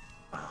day.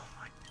 Oh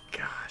my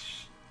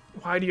gosh.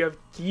 Why do you have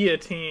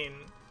Guillotine?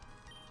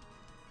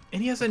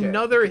 And he has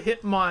another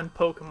Hitmon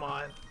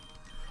Pokemon.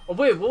 Oh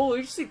wait, will we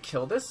actually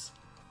kill this?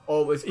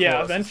 Oh, it's close.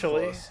 Yeah,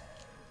 eventually.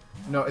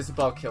 No, it's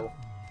about kill.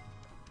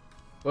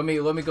 Let me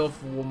go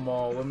for one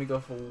more.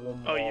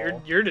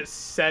 Oh, you're just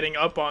setting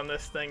up on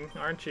this thing,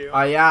 aren't you?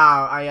 I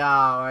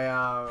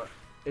am.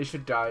 It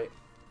should die.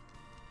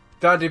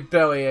 That did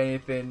barely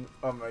anything.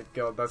 Oh my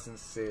god, that's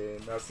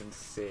insane.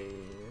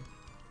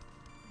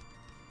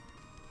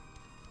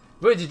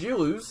 Wait, did you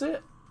lose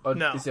it? Or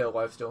no. Is it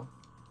alive still?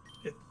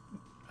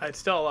 It's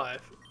still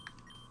alive.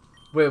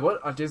 Wait,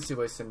 what? I did see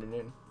what I sending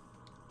in.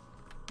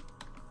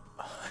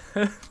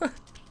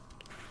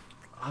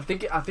 I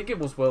think it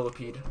was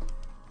Whirlipede.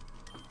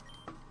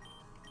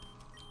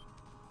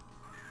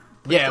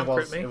 Yeah, it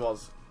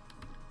was.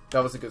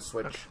 That was a good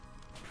switch. Okay.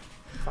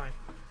 Fine.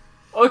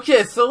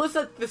 Okay, so let's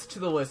add this to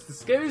the list. The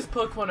scariest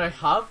Pokemon I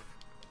have,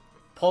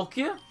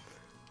 Palkia,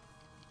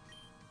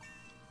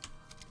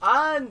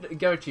 and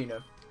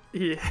Giratina.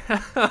 Yeah.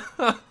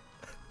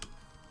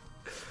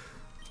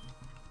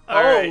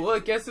 Right.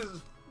 Look, guess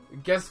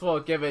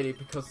what? Get ready,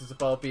 because it's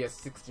about to be a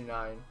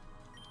 69.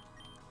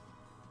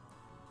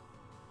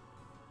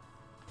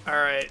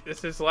 Alright,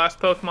 this is the last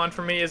Pokemon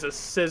for me is a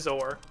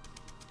Scizor.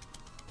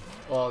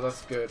 Oh,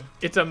 that's good.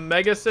 It's a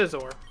Mega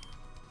Scizor.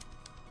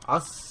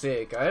 That's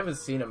sick. I haven't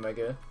seen a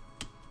Mega.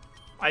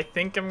 I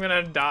think I'm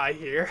gonna die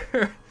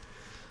here.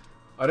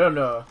 I don't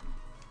know.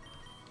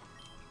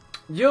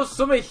 You have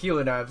so many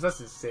healing knives. That's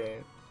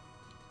insane.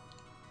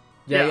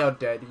 Yeah, you're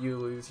dead. You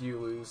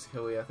lose,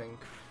 Hilly, I think.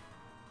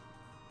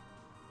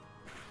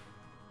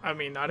 I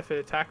mean, not if it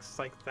attacks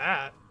like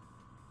that.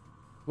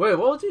 Wait,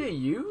 what did it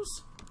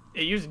use?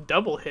 It used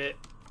double hit.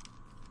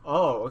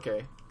 Oh,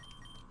 okay.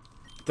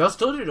 That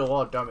still did a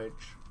lot of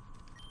damage.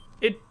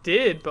 It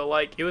did, but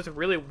like, it was a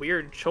really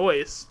weird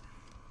choice.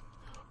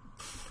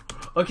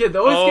 Okay,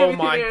 those oh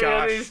my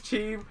gosh.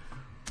 Team.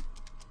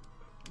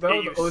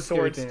 It used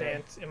sword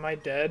stance. Am I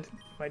dead?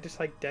 Am I just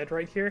like dead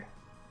right here?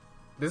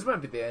 This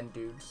might be the end,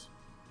 dudes.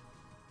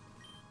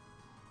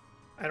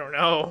 I don't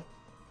know.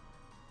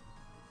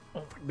 Oh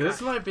my This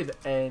gosh. might be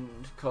the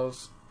end,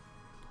 cause.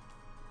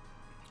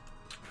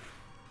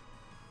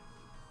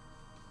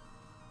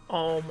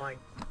 Oh my.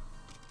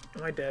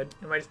 Am I dead?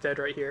 Am I just dead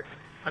right here?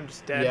 I'm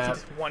just dead. Yeah. He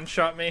just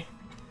one-shot me.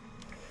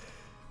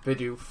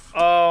 Bidoof.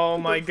 Oh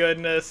my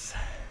goodness.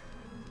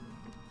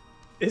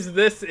 Is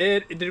this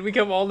it? Did we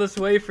come all this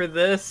way for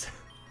this?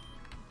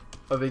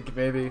 I think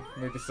maybe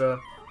so.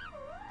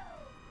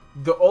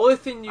 The only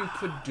thing you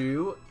could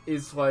do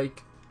is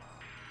like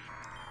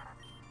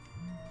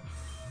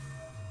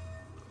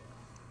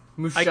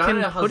I can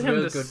Musharna put has him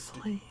really to good.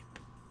 sleep.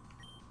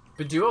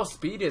 But do you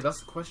outspeed it? That's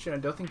the question. I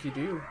don't think you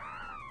do.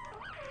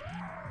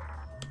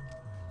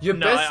 Your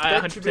No, best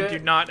I bet 100% do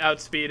not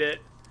outspeed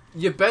it.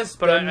 Your best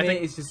But bet, I mate,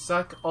 think- is to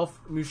sack off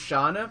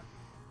Musharna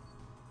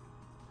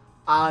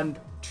and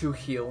to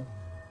heal.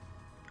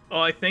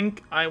 Well, I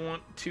think I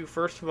want to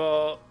first of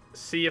all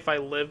see if I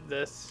live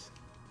this.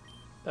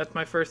 That's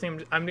my first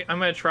thing. I'm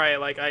gonna try it.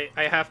 Like I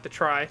have to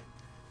try,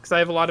 because I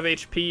have a lot of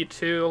HP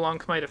too, along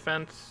with my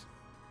defense.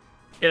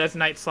 It has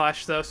Night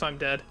Slash though, so I'm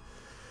dead.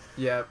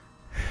 Yeah.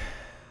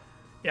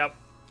 Yep.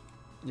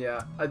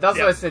 Yeah. That's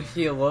why I said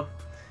heal up.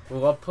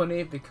 Love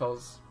Punny,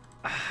 because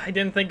I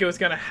didn't think it was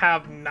gonna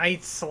have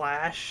Night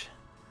Slash.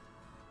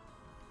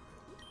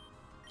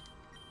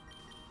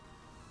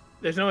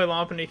 There's no way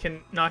Lopunny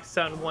can knock this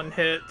out in one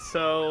hit,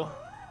 so...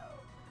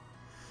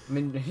 I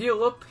mean,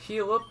 heal up,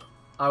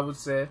 I would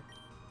say.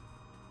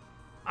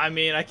 I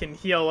mean, I can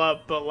heal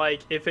up, but,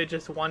 like, if it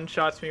just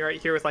one-shots me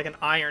right here with, like, an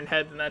Iron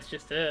Head, then that's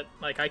just it.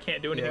 Like, I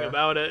can't do anything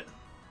about it.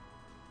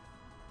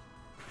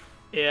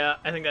 Yeah,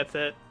 I think that's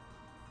it.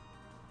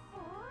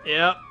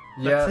 Yep,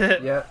 that's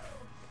it.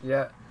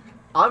 Yeah.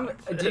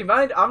 Do you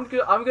mind?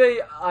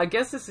 I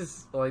guess this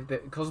is, like,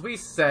 because we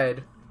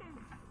said...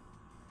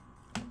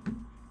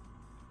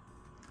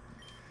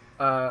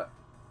 what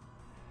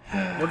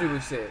did we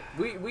say?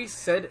 We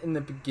said in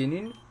the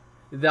beginning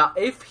that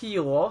if he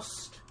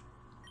lost,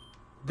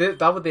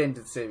 that would end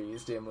the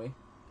series, didn't we?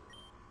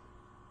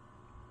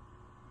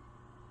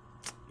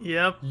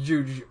 Yep.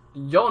 Your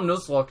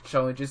Nuzlocke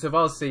challenges, if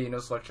I'll say your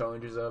Nuzlocke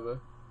challenges over.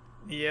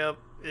 Yep,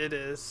 it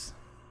is.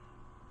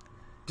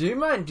 Do you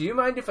mind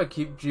if I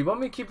do you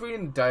want me to keep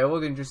reading the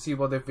dialogue and just see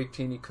what the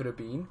Victini could have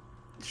been?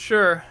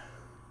 Sure.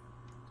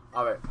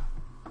 Alright.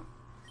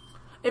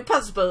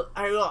 Impossible,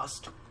 I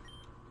lost.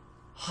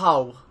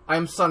 How? I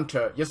am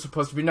Santa. You're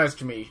supposed to be nice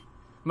to me.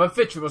 My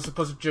victory was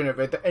supposed to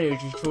generate the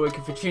energy to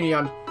awaken Victini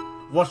and...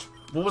 What?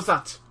 What was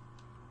that?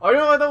 I don't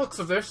know the looks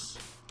of this.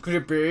 Could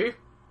it be?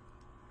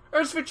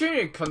 It's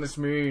Victini, can this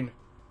mean?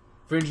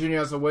 Victini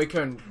has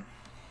awakened.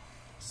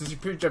 Since you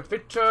proved a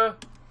victor,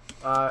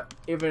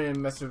 even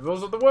in massive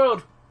rules of the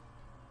world.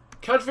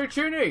 Catch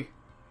Victini!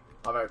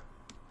 Alright.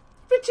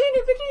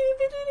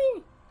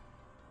 Victini!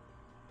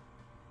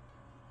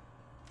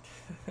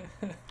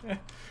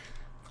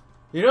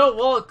 You know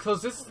what?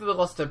 Because this is the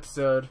last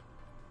episode.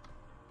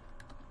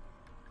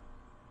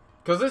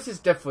 Because this is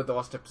definitely the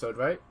last episode,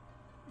 right?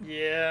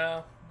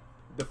 Yeah.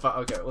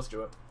 Okay, let's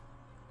do it.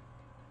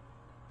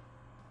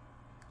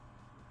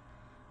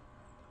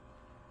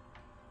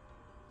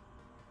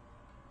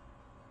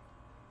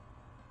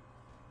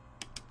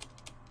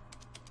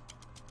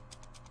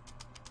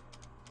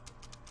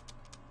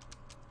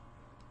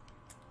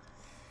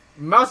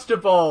 Master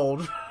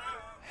Bold!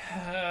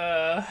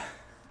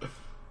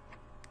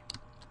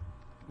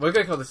 We're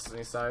gonna call this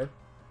sunny side.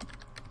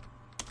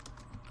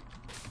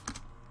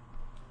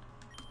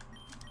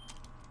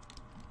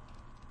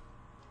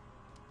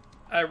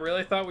 I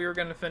really thought we were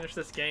gonna finish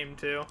this game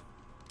too.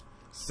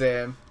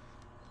 Same.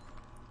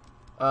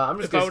 I'm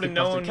just If I gonna would have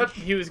known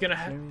he was gonna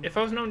have, if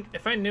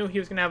I knew he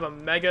was gonna have a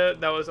Mega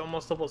that was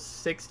almost level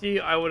 60,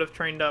 I would have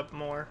trained up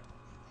more.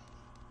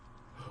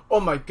 Oh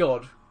my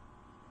god.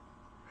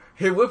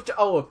 He whipped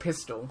out a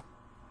pistol.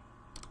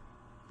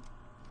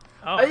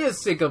 Oh. I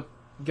just say go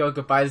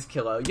goodbye, this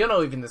killer. You're not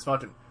leaving this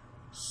mountain.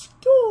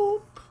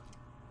 Stop!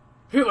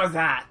 Who was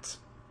that?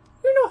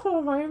 You know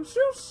who I am,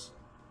 Zeus.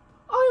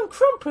 I am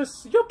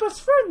Krampus, your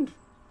best friend.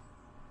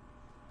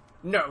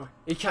 No,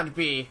 it can't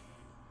be.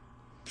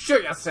 Show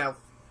yourself.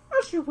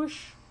 As you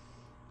wish.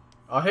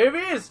 Oh, here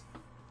he is.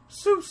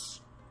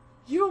 Zeus,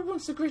 you were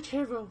once a great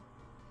hero.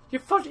 You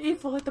fought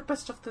evil at the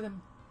best of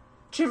them.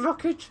 Team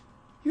Rocket,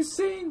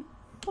 Usain,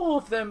 all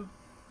of them.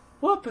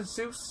 What happened,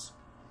 Zeus?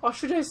 Or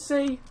should I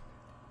say,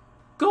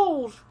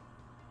 gold?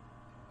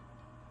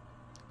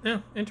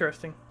 Yeah,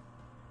 interesting.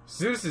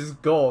 Zeus is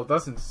gold,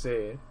 that's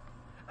insane.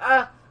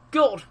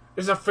 Gold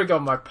is a figure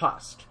of my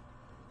past.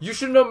 You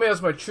should know me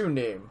as my true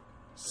name,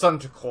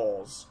 Santa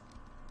Claus.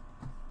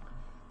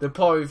 The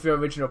power of your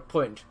original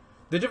point.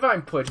 The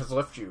divine point has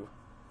left you.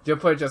 Your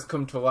point has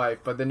come to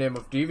life by the name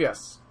of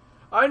Devious.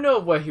 I know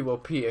where he will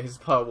appear, his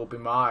power will be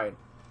mine.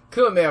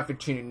 Kill may have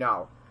Vicini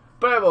now,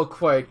 but I will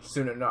quite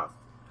soon enough.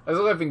 As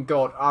a living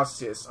god,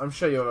 Arceus, I'm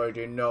sure you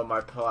already know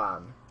my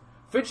plan.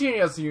 Vicini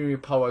has the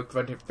unique power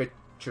granted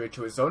victory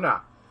to his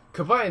owner.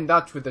 Combine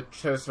that with the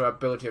terrestrial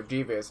ability of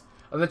Devious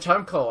and the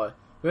Time Caller,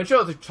 we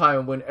ensure to try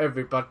and win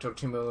every battle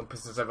Team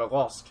Olympus has ever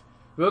lost.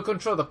 We will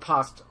control the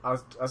past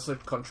as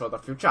it control the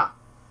future.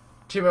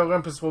 Team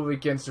Olympus will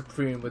regain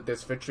supreme with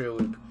this victory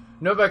loop.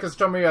 Nobody can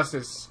stop me,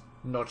 Arceus,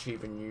 not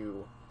even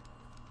you.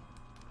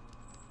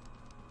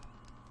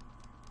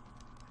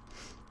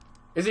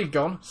 Is he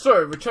gone?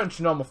 Sorry, return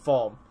to normal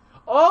form.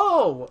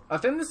 Oh! I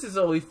think this is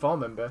a Elite Four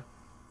member.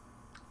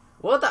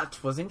 Well,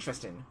 that was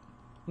interesting.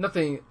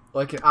 Nothing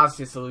like an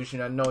Arceus solution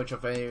and knowledge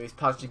of enemies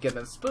passed together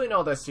and spilling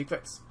all their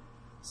secrets.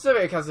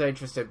 Survey has an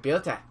interesting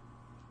ability.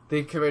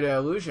 They create an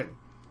illusion.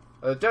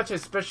 As a data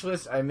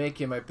specialist, I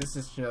make it my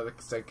business to know the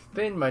exact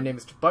thing. My name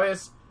is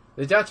Tobias,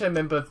 the data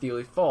member of the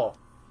Elite Four.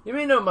 You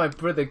may know my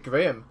brother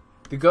Graham,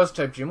 the ghost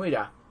type gym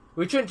leader.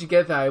 We trained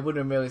together, I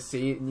wouldn't really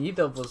say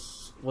neither of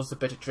us was a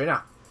better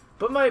trainer.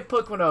 But my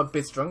Pokemon are a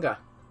bit stronger.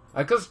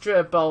 I concentrate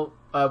about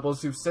what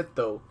Zeus said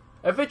though.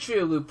 A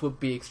victory loop would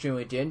be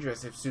extremely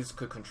dangerous if Zeus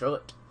could control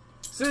it.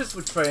 Zeus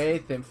would try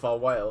anything for a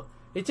while.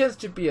 He tends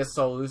to be a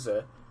sore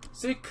loser,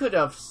 so he could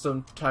have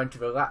some time to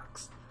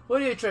relax. Why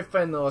do you try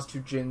finding the last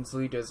two gyms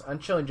leaders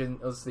and challenging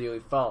us the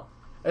Elite Four?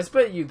 I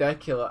expect you there,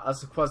 Killer,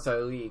 as a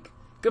quasi-league.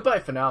 Goodbye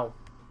for now.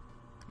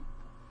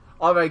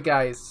 Alright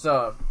guys,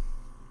 so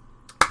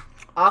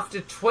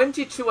after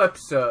 22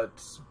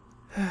 episodes,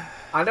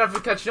 and after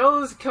catching all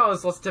those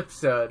accounts last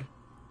episode,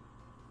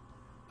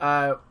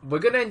 we're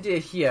gonna end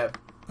it here.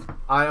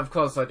 And of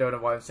course I don't know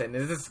why I'm saying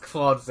this. This is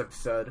Claude's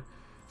episode.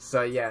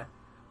 So yeah.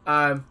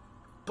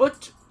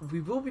 But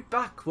we will be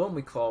back, won't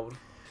we, Claude?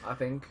 I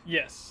think.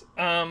 Yes.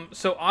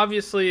 So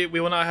obviously we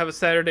will not have a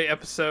Saturday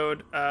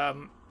episode.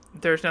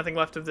 There's nothing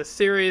left of this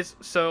series,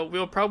 so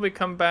we'll probably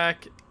come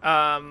back.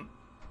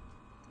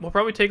 We'll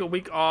probably take a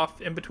week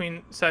off in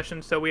between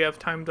sessions so we have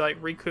time to like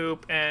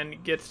recoup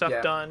and get stuff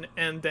done,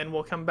 and then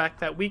we'll come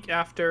back that week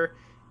after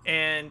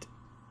and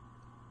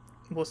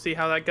we'll see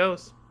how that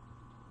goes.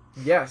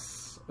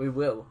 Yes, we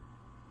will.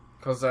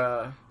 Cause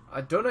I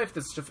don't know if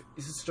this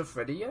stuff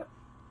ready yet?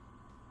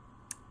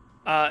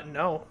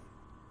 No.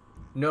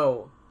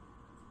 No.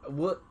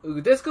 Well,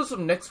 this goes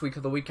from next week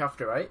or the week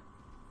after, right?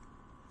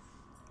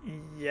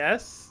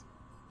 Yes.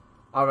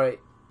 Alright.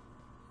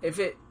 If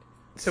it...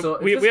 So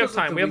we have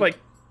time. We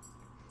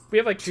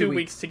have like 2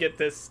 weeks to get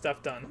this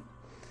stuff done.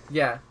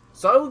 Yeah.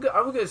 So I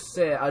was going to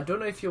say, I don't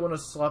know if you want to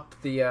slap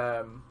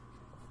the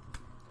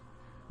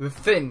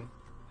thing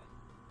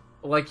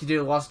like you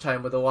did last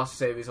time with the last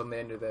series on the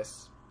end of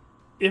this.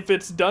 If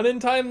it's done in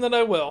time, then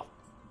I will.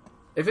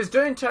 If it's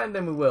done in time,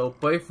 then we will.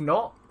 But if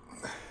not,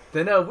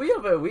 then we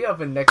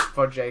have a next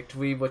project.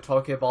 We were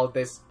talking about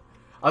this.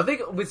 I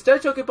think we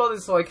started talking about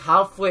this like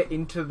halfway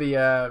into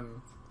the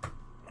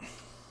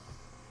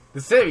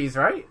series,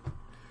 right?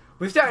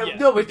 We started. Yes,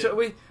 no,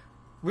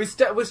 we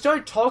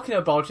started talking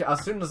about it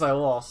as soon as I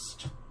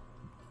lost.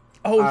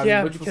 Oh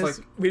yeah,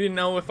 because we didn't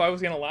know if I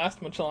was gonna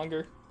last much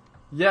longer.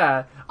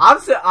 Yeah,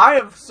 I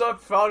am so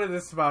proud of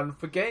this man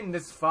for getting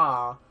this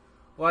far.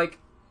 Like,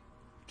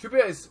 to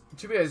be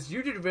honest,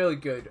 you did really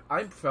good.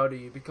 I'm proud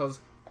of you because,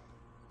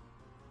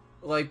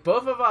 like,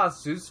 both of our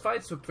Zeus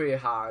fights were pretty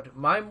hard.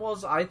 Mine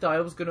was, I thought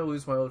I was gonna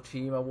lose my whole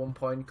team at one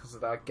point because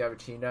of that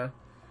Garatina.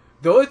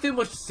 The only thing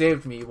which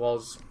saved me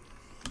was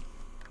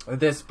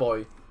this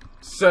boy,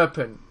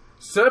 Serpent.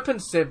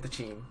 Serpent saved the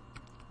team.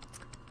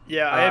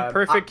 Yeah, I had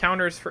perfect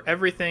counters for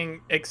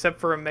everything except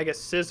for a Mega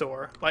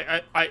Scizor. Like,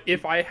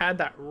 if I had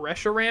that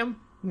Reshiram,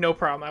 no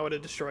problem, I would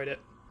have destroyed it.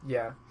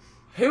 Yeah.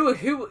 Who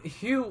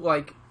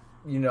like,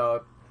 you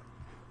know,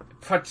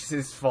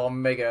 practices for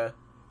Mega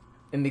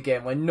in the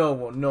game? Like, no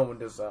one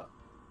does that.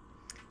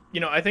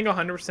 You know, I think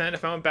 100%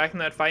 if I went back in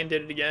that fight and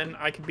did it again,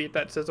 I could beat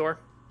that Scizor.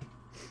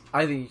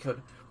 I think you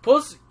could.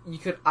 Plus, you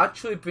could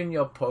actually bring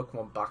your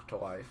Pokemon back to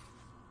life.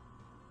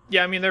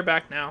 Yeah, I mean, they're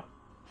back now.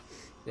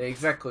 Yeah,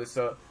 exactly,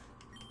 so...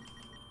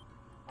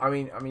 I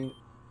mean,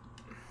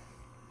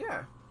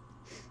 yeah.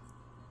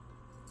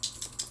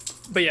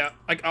 But yeah,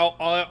 like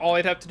all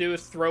I'd have to do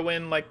is throw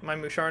in like my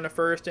Musharna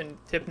first and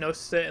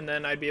Hypnosis it, and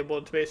then I'd be able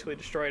to basically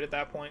destroy it at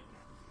that point.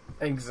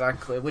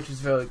 Exactly, which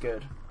is really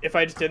good. If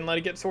I just didn't let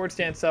it get Sword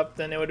Stance up,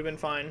 then it would have been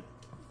fine.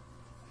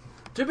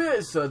 To be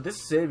honest, so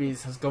this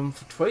series has gone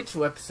for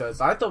 22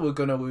 episodes. I thought we were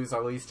gonna lose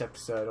at least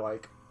episode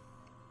like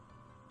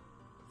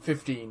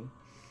 15.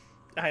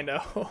 I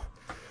know.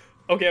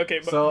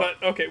 Okay,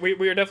 but okay,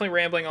 we are definitely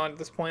rambling on at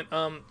this point.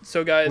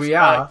 So guys, we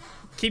are.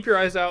 Keep your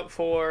eyes out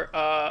for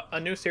a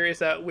new series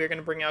that we're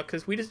gonna bring out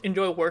because we just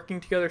enjoy working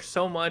together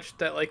so much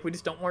that like we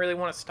just don't really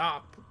want to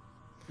stop.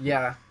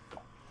 Yeah,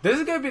 this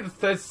is gonna be the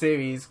third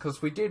series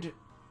because we did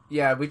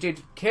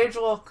Cage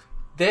Lock,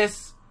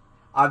 this,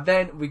 and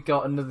then we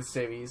got another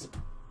series.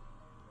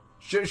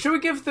 Should we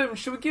give them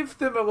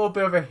a little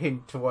bit of a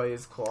hint to what it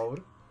is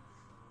called?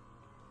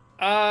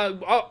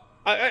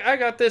 I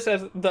got this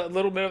as the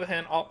little bit of a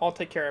hint. I'll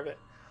take care of it.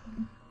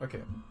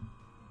 Okay.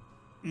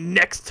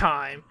 Next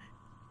time,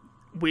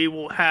 we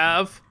will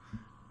have.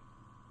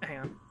 Hang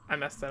on, I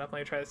messed that up. Let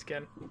me try this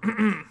again.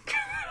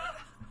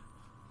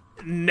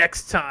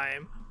 Next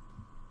time,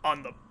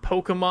 on the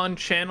Pokemon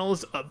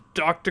channels of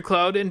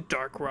DrCloud and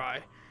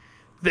Darkrai,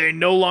 they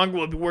no longer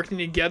will be working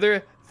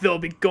together. They'll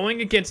be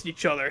going against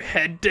each other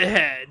head to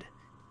head.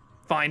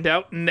 Find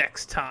out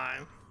next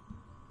time.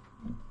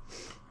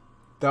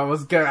 That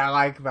was good, I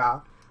like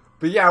that.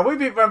 But yeah, we've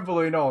been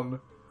rambling on.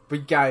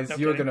 But guys,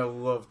 you're gonna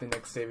love the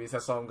next series,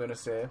 that's all I'm gonna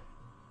say.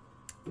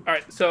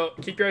 Alright, so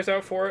keep your eyes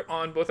out for it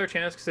on both our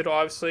channels, because it'll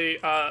obviously,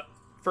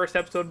 first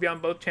episode will be on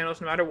both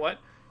channels no matter what.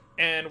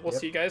 And we'll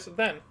see you guys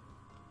then.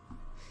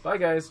 Bye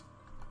guys.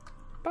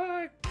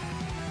 Bye.